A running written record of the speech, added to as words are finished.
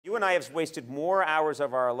You and I have wasted more hours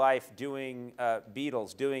of our life doing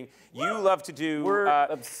Beatles. You love to do. We're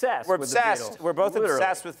obsessed. We're with obsessed. The Beatles. We're both Literally.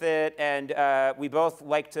 obsessed with it, and we both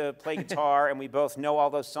like to play guitar, and we both know all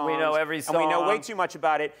those songs. We know every song. And we know way too much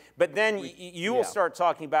about it. But then you will start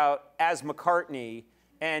talking about as McCartney,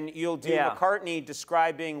 and you'll do McCartney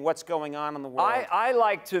describing what's going on in the world. I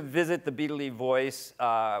like to visit the Beatle voice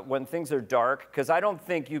when things are dark, because I don't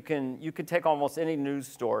think you can take almost any news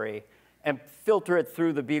story and filter it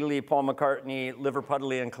through the Beatle, Paul McCartney,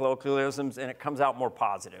 Liverpudlian colloquialisms, and it comes out more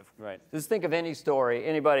positive. Right. Just think of any story,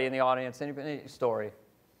 anybody in the audience, any story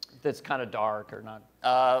that's kind of dark or not.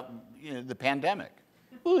 The pandemic.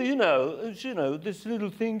 Well, this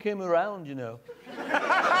little thing came around,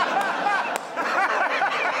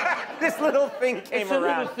 This little thing came it's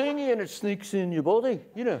around. It's a little thingy and it sneaks in your body,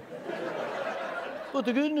 But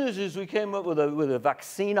the good news is we came up with a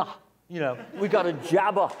vaccina. We got a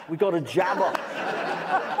jabber.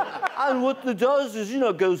 And what it does is,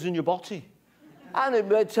 goes in your body. And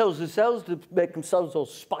it tells the cells to make themselves all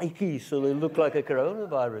spiky so they look like a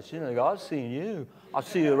coronavirus. I've seen you. I'll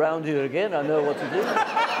see you around here again. I know what to do.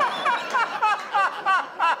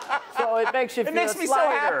 So it makes you feel It makes me so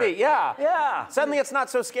happy, yeah. Yeah. Suddenly it's not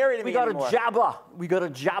so scary to me anymore. We got a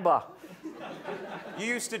jabber. You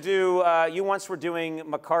used to do, you once were doing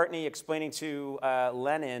McCartney explaining to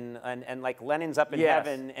Lennon, and like Lennon's up in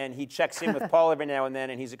heaven, and he checks in with Paul every now and then,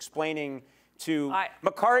 and he's explaining to,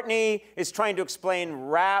 McCartney is trying to explain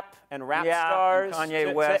rap and rap stars. And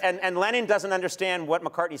Kanye West. And Lennon doesn't understand what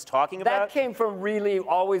McCartney's talking about. That came from really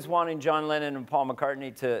always wanting John Lennon and Paul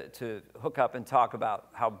McCartney to hook up and talk about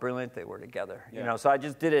how brilliant they were together. So I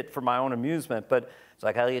just did it for my own amusement. But it's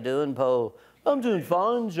like, how you doing, Paul? I'm doing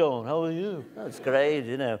fine, John. How are you? That's great,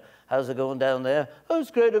 How's it going down there? Oh,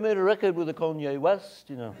 it's great. I made a record with the Kanye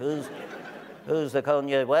West, Who's the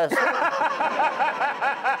Kanye West?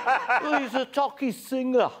 Well, he's a talky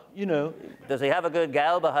singer, Does he have a good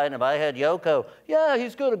gal behind him? I had Yoko. Yeah,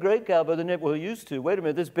 he's got a great gal, but they never used to. Wait a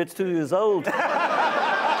minute, this bit's 2 years old. Wait a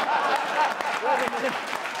minute.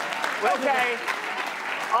 Okay.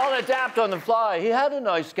 I'll adapt on the fly. He had a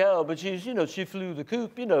nice gal, but she's, she flew the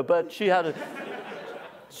coop, but she had a...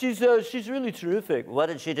 She's really terrific. What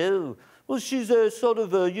did she do? Well, she's sort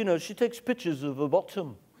of, she takes pictures of her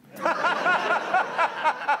bottom.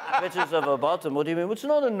 Pictures of a bottom? What do you mean? Well, it's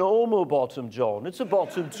not a normal bottom, John. It's a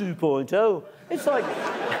bottom 2.0.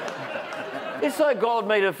 It's like God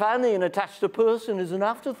made a fanny and attached a person as an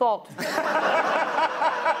afterthought.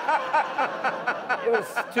 It was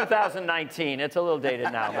 2019. It's a little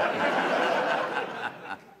dated now.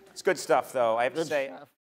 It's good stuff, though, I have to say.